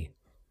D&D.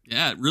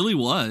 Yeah, it really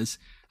was.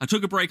 I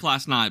took a break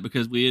last night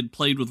because we had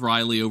played with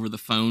Riley over the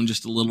phone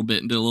just a little bit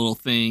and did a little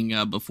thing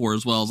before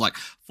as well. It was like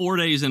 4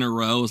 days in a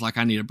row. I was like,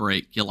 I need a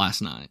break.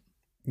 Last night.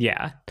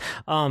 Yeah.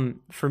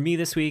 For me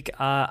this week,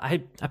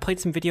 I played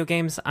some video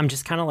games. I'm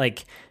just kind of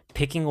like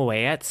picking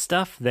away at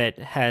stuff that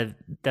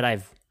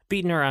I've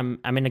beaten or I'm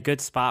in a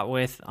good spot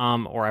with,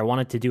 or I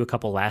wanted to do a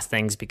couple last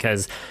things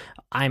because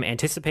I'm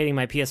anticipating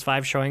my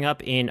PS5 showing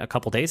up in a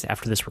couple days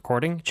after this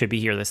recording. It should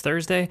be here this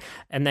Thursday.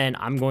 And then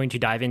I'm going to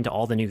dive into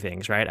all the new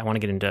things, right? I want to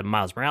get into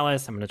Miles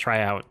Morales. I'm going to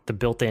try out the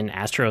built-in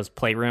Astro's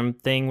Playroom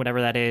thing,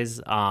 whatever that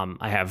is.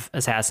 I have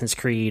Assassin's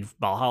Creed,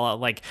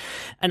 Valhalla,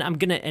 and I'm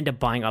going to end up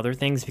buying other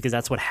things because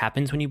that's what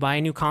happens when you buy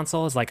a new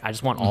console is like, I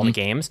just want all the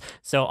games.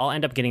 So I'll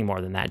end up getting more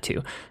than that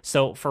too.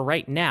 So for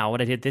right now,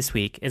 what I did this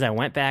week is I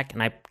went back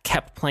and I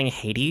kept playing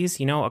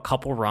Hades, a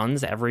couple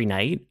runs every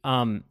night,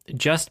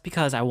 just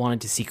because I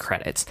wanted to see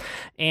credits.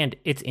 And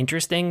it's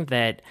interesting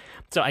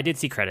so I did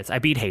see credits. I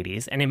beat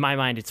Hades, and in my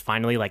mind, it's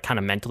finally like kind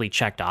of mentally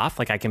checked off.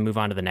 Like I can move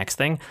on to the next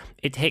thing.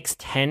 It takes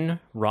 10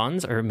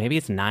 runs, or maybe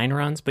it's 9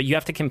 runs, but you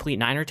have to complete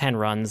 9 or 10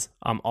 runs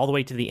all the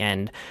way to the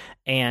end,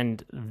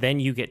 and then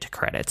you get to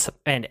credits.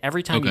 And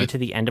every time you get to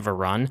the end of a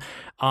run,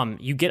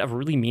 you get a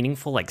really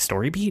meaningful like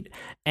story beat.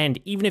 And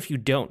even if you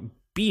don't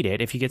beat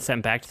it, if you get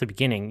sent back to the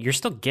beginning, you're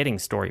still getting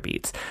story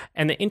beats.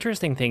 And the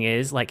interesting thing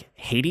is, like,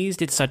 Hades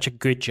did such a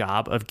good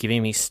job of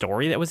giving me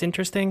story that was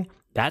interesting.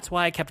 That's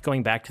why I kept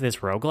going back to this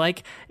roguelike.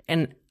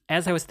 And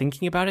as I was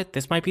thinking about it,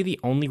 this might be the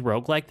only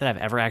roguelike that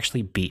I've ever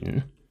actually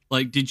beaten.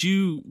 Like, did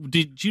you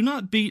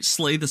not beat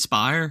Slay the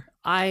Spire?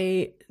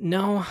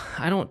 No,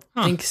 I don't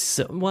think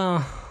so.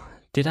 Well,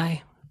 did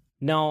I?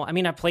 No, I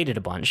mean, I played it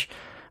a bunch,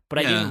 but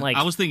I didn't like...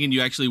 I was thinking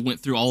you actually went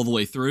through all the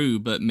way through,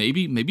 but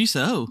maybe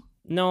so.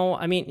 No,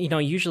 I mean,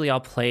 usually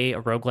I'll play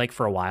a roguelike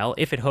for a while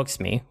if it hooks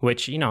me,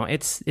 which,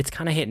 it's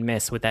kind of hit and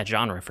miss with that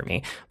genre for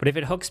me. But if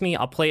it hooks me,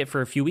 I'll play it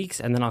for a few weeks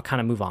and then I'll kind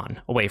of move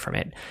on away from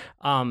it.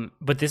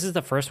 But this is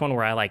the first one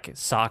where I like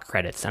saw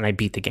credits and I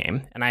beat the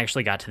game, and I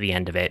actually got to the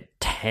end of it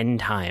 10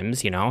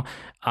 times,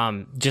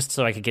 just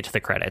so I could get to the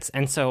credits.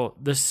 And so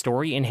the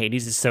story in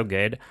Hades is so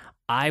good.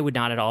 I would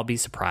not at all be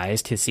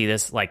surprised to see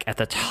this like at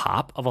the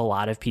top of a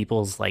lot of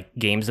people's like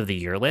games of the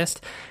year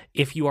list.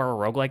 If you are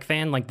a roguelike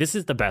fan, like this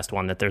is the best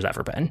one that there's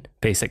ever been,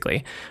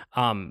 basically,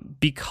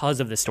 because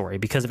of the story,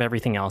 because of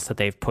everything else that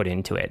they've put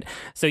into it.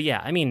 So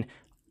yeah, I mean,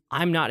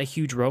 I'm not a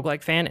huge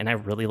roguelike fan and I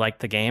really like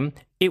the game.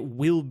 It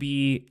will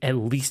be at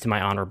least in my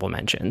honorable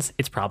mentions.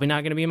 It's probably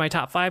not going to be in my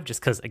top 5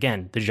 just because,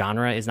 again, the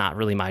genre is not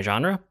really my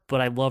genre,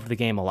 but I love the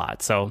game a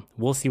lot. So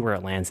we'll see where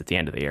it lands at the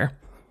end of the year.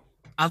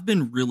 I've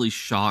been really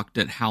shocked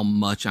at how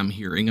much I'm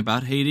hearing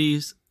about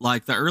Hades.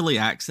 Like, the early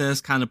access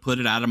kind of put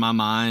it out of my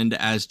mind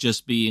as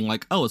just being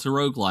like, oh, it's a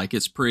roguelike,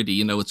 it's pretty,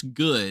 you know, it's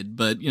good,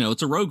 but, you know,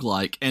 it's a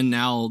roguelike. And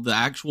now the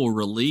actual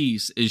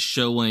release is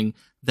showing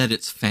that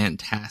it's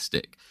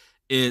fantastic.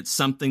 It's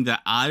something that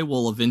I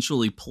will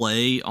eventually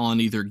play on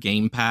either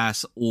Game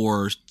Pass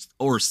or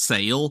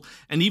sale.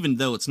 And even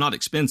though it's not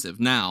expensive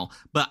now,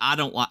 but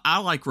I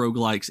like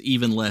roguelikes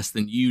even less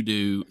than you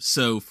do.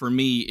 So for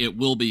me, it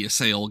will be a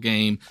sale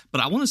game,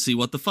 but I want to see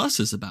what the fuss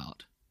is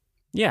about.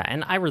 Yeah,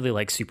 and I really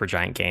like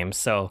Supergiant games,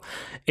 so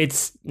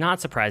it's not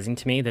surprising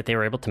to me that they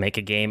were able to make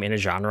a game in a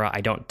genre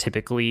I don't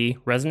typically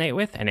resonate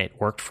with, and it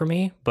worked for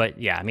me. But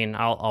yeah, I mean,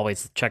 I'll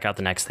always check out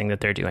the next thing that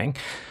they're doing.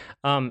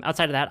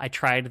 Outside of that, I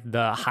tried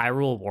the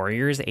Hyrule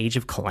Warriors Age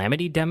of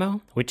Calamity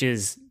demo, which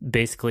is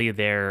basically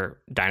their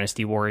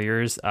Dynasty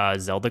Warriors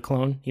Zelda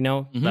clone. You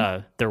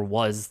know, there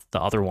was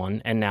the other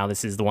one, and now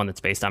this is the one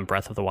that's based on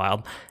Breath of the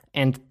Wild.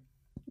 And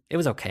it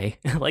was okay.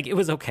 Like, it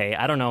was okay.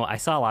 I don't know. I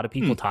saw a lot of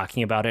people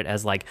talking about it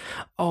as like,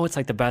 oh, it's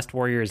like the best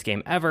Warriors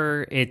game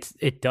ever.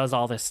 It does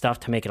all this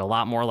stuff to make it a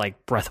lot more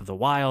like Breath of the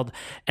Wild.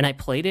 And I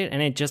played it,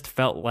 and it just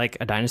felt like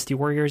a Dynasty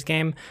Warriors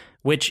game,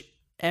 which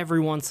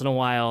every once in a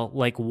while,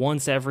 like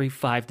once every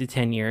 5 to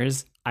 10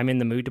 years, I'm in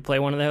the mood to play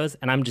one of those,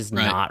 and I'm just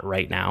not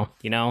right now.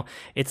 You know,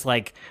 it's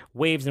like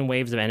waves and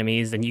waves of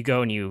enemies, and you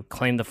go and you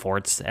claim the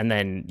forts, and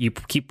then you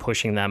keep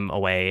pushing them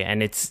away.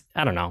 And it's,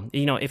 I don't know,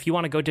 you know, if you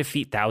want to go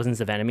defeat thousands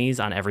of enemies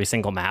on every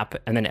single map,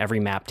 and then every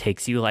map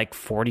takes you like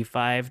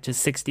 45 to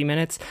 60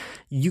 minutes,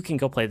 you can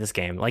go play this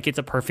game. Like, it's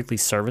a perfectly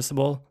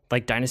serviceable,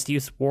 like Dynasty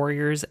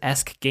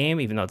Warriors-esque game,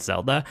 even though it's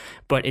Zelda,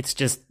 but it's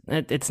just,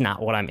 it's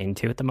not what I'm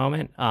into at the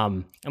moment.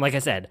 And like I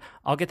said,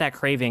 I'll get that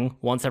craving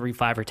once every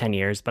 5 or 10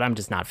 years, but I'm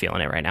just not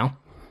feeling it right now.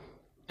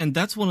 And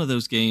that's one of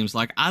those games,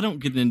 like, I don't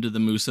get into the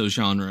Musou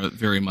genre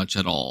very much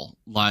at all.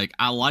 Like,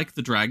 I like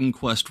the Dragon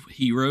Quest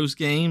Heroes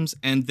games,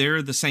 and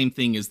they're the same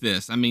thing as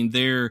this. I mean,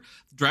 they're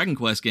Dragon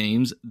Quest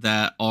games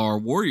that are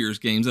Warriors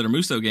games, that are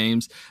Musou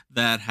games,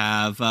 that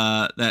have,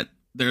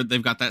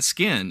 they've got that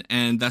skin,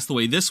 and that's the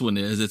way this one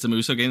is. It's a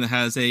Musou game that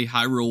has a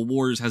Hyrule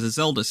Warriors, has a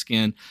Zelda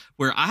skin,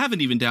 where I haven't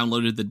even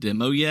downloaded the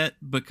demo yet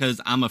because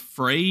I'm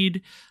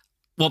afraid.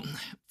 Well,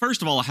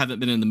 first of all, I haven't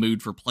been in the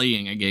mood for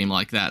playing a game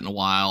like that in a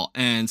while.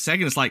 And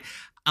second, it's like,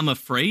 I'm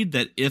afraid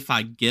that if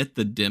I get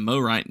the demo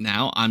right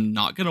now, I'm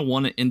not going to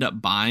want to end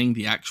up buying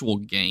the actual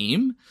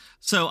game.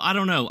 So I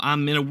don't know.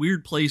 I'm in a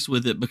weird place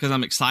with it because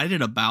I'm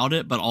excited about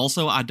it, but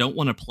also I don't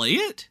want to play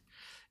it.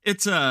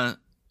 It's a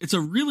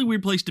really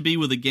weird place to be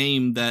with a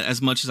game that,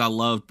 as much as I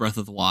loved Breath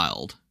of the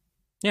Wild.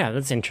 Yeah,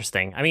 that's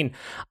interesting. I mean,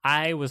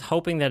 I was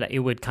hoping that it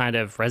would kind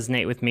of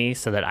resonate with me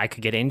so that I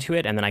could get into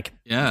it and then I could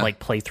like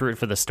play through it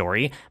for the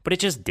story, but it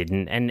just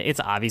didn't. And it's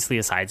obviously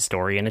a side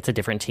story and it's a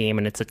different team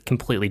and it's a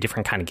completely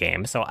different kind of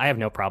game. So I have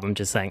no problem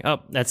just saying,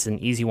 oh, that's an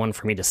easy one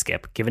for me to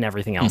skip, given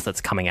everything else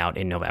that's coming out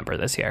in November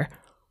this year.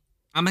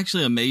 I'm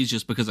actually amazed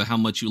just because of how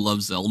much you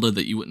love Zelda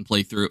that you wouldn't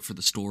play through it for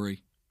the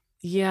story.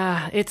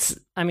 Yeah,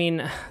 I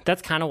mean,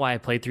 that's kind of why I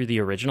played through the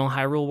original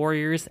Hyrule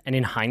Warriors, and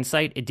in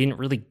hindsight, it didn't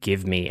really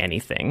give me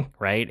anything,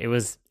 right? It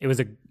was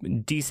a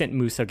decent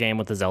Musou game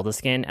with the Zelda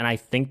skin, and I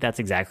think that's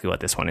exactly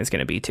what this one is going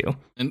to be too.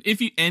 And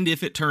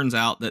if it turns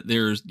out that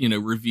there's, you know,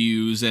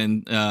 reviews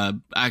and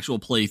actual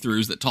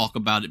playthroughs that talk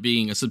about it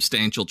being a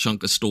substantial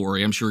chunk of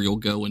story, I'm sure you'll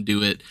go and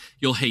do it.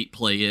 You'll hate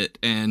play it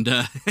and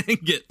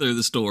get through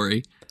the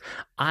story.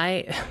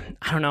 I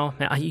don't know.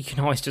 You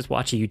can always just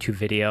watch a YouTube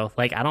video.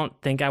 Like, I don't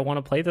think I want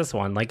to play this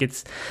one. Like,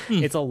 it's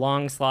a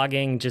long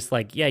slogging, just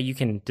like, yeah, you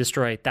can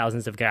destroy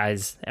thousands of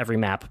guys every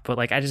map, but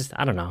like, I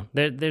don't know.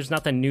 There's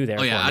nothing new there.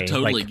 Oh yeah, for me. I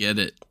totally like, get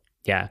it.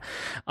 Yeah.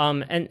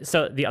 And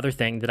so the other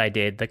thing that I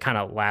did, the kind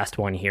of last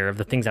one here of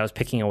the things I was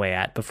picking away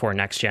at before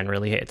next gen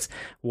really hits,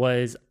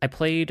 was I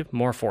played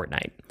more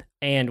Fortnite.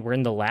 And we're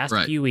in the last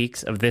few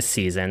weeks of this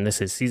season.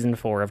 This is season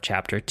 4 of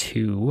chapter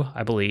 2,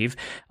 I believe.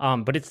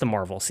 But it's the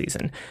Marvel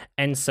season.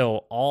 And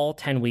so all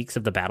 10 weeks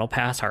of the Battle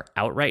Pass are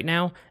out right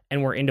now,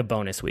 and we're into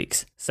bonus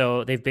weeks.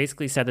 So they've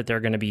basically said that there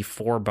are going to be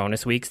 4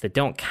 bonus weeks that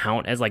don't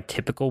count as like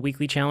typical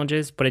weekly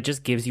challenges, but it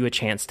just gives you a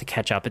chance to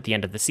catch up at the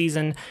end of the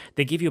season.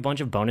 They give you a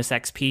bunch of bonus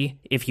XP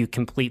if you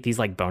complete these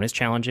like bonus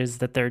challenges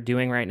that they're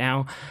doing right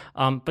now.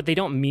 But they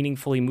don't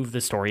meaningfully move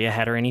the story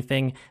ahead or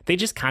anything. They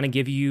just kind of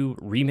give you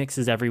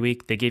remixes every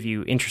week. They give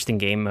you interesting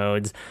game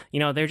modes.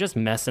 You know, they're just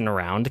messing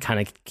around, kind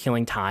of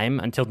killing time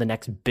until the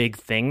next big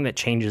thing that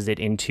changes it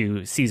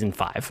into season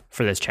 5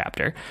 for this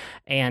chapter.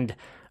 And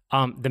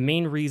the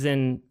main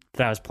reason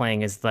that I was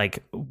playing is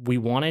like we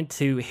wanted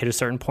to hit a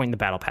certain point in the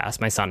battle pass,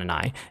 my son and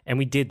I, and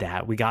we did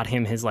that. We got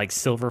him his like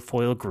silver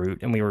foil Groot,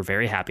 and we were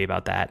very happy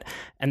about that.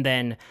 And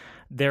then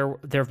there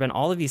have been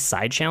all of these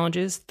side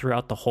challenges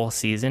throughout the whole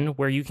season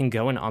where you can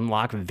go and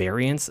unlock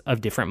variants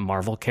of different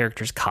Marvel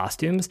characters'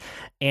 costumes.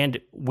 And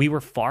we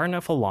were far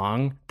enough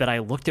along that I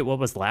looked at what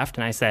was left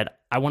and I said,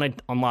 I want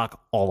to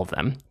unlock all of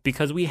them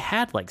because we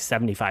had like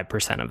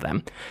 75% of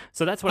them.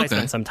 So that's what I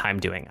spent some time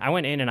doing. I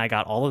went in and I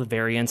got all of the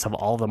variants of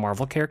all of the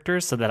Marvel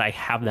characters so that I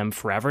have them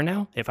forever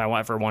now if I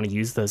ever want to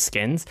use those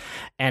skins.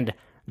 And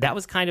that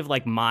was kind of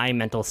like my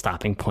mental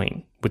stopping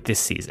point with this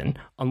season.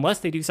 Unless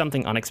they do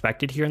something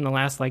unexpected here in the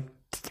last like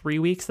 3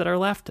 weeks that are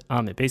left,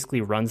 it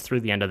basically runs through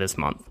the end of this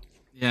month.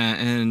 Yeah,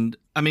 and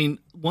I mean,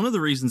 one of the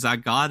reasons I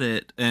got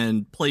it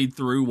and played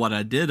through what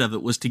I did of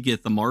it was to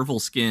get the Marvel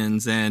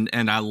skins, and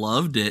I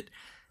loved it.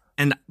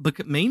 And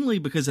mainly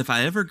because if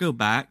I ever go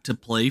back to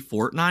play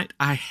Fortnite,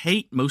 I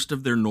hate most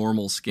of their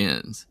normal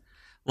skins.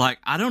 Like,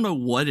 I don't know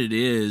what it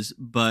is,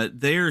 but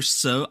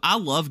I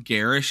love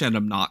garish and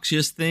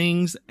obnoxious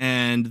things,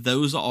 and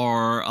those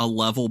are a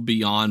level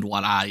beyond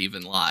what I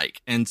even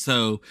like. And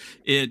so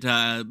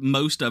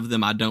most of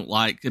them I don't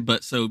like,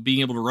 but so being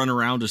able to run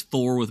around as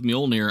Thor with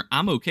Mjolnir,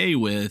 I'm okay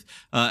with,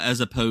 as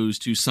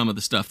opposed to some of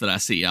the stuff that I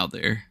see out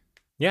there.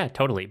 Yeah,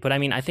 totally. But I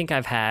mean, I think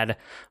I've had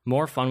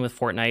more fun with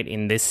Fortnite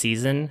in this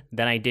season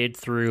than I did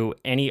through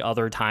any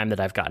other time that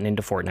I've gotten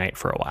into Fortnite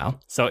for a while.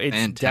 So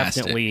it's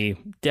definitely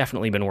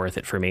been worth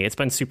it for me. It's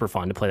been super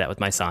fun to play that with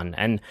my son.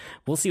 And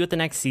we'll see what the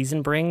next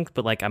season brings.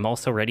 But like, I'm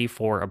also ready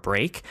for a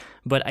break.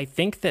 But I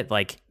think that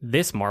like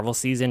this Marvel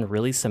season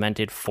really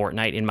cemented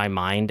Fortnite in my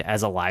mind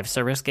as a live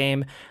service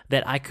game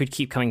that I could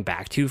keep coming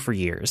back to for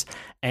years.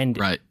 And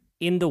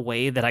in the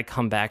way that I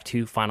come back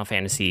to Final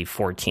Fantasy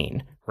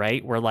 14,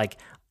 right? Where like,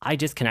 I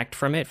disconnect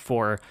from it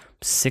for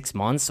 6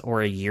 months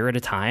or a year at a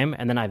time,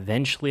 and then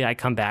eventually I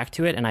come back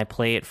to it and I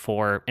play it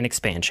for an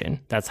expansion.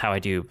 That's how I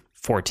do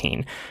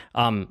 14.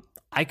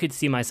 I could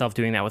see myself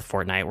doing that with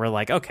Fortnite. We're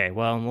like, okay,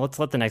 well, let's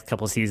let the next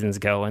couple seasons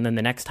go, and then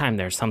the next time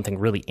there's something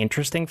really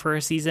interesting for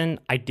a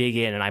season, I dig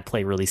in and I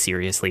play really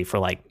seriously for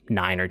like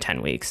 9 or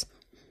 10 weeks.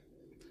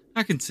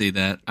 I can see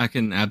that. I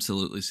can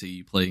absolutely see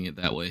you playing it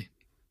that way.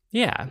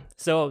 Yeah,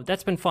 so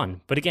that's been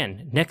fun. But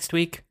again, next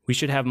week we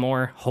should have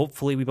more.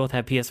 Hopefully we both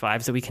have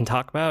PS5s that we can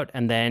talk about,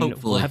 and then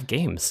we'll have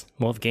games.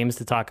 We'll have games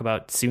to talk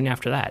about soon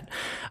after that.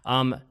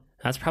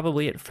 That's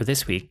probably it for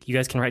this week. You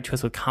guys can write to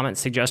us with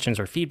comments, suggestions,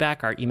 or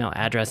feedback. Our email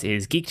address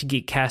is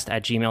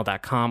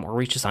geek2geekcast@gmail.com, or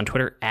reach us on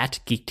Twitter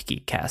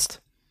 @geek2geekcast.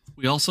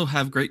 We also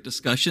have great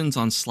discussions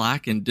on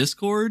Slack and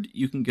Discord.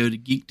 You can go to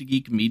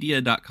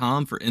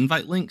geek2geekmedia.com for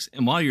invite links.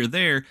 And while you're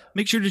there,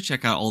 make sure to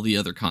check out all the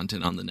other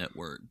content on the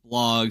network,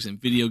 blogs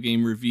and video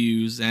game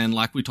reviews. And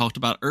like we talked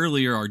about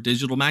earlier, our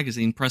digital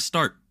magazine, Press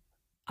Start.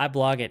 I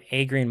blog at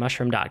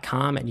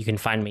agreenmushroom.com, and you can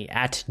find me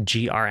at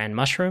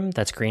grnmushroom.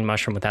 That's green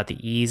mushroom without the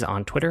E's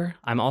on Twitter.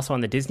 I'm also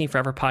on the Disney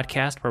Forever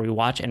podcast, where we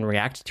watch and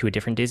react to a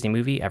different Disney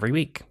movie every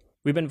week.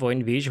 We've been Void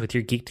and Vij with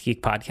your Geek to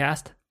Geek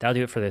podcast. That'll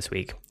do it for this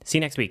week. See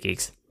you next week,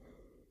 geeks.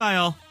 Bye,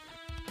 all.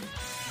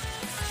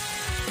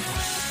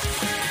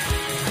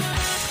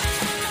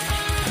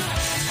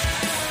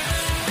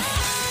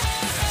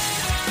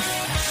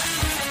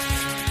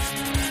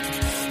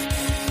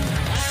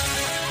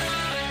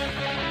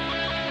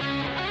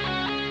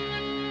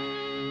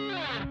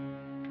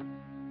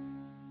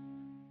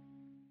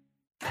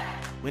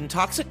 When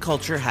toxic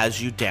culture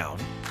has you down.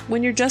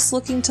 When you're just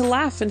looking to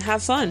laugh and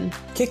have fun.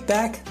 Kick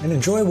back and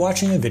enjoy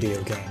watching a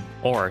video game.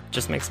 Or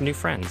just make some new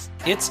friends.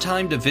 It's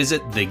time to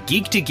visit the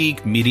Geek to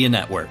Geek Media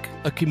Network,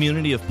 a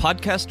community of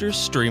podcasters,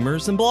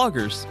 streamers, and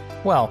bloggers.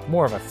 Well,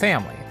 more of a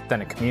family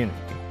than a community.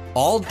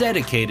 All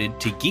dedicated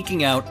to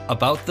geeking out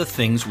about the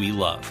things we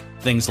love.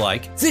 Things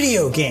like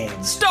video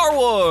games, Star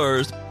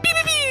Wars,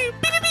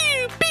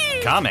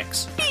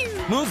 comics,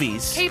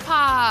 movies,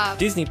 K-pop,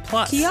 Disney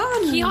Plus,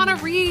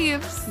 Keanu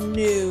Reeves,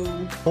 new,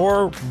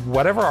 or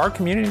whatever our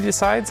community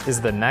decides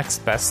is the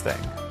next best thing.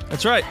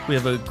 That's right. We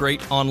have a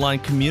great online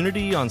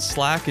community on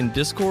Slack and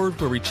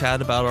Discord where we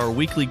chat about our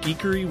weekly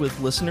geekery with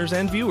listeners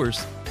and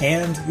viewers.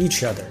 And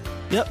each other.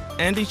 Yep,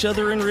 and each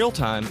other in real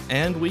time.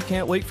 And we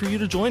can't wait for you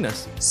to join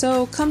us.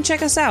 So come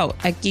check us out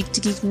at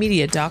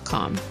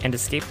geek2geekmedia.com. And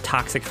escape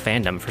toxic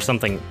fandom for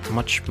something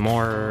much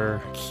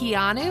more...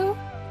 Keanu?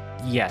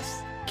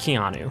 Yes,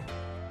 Keanu.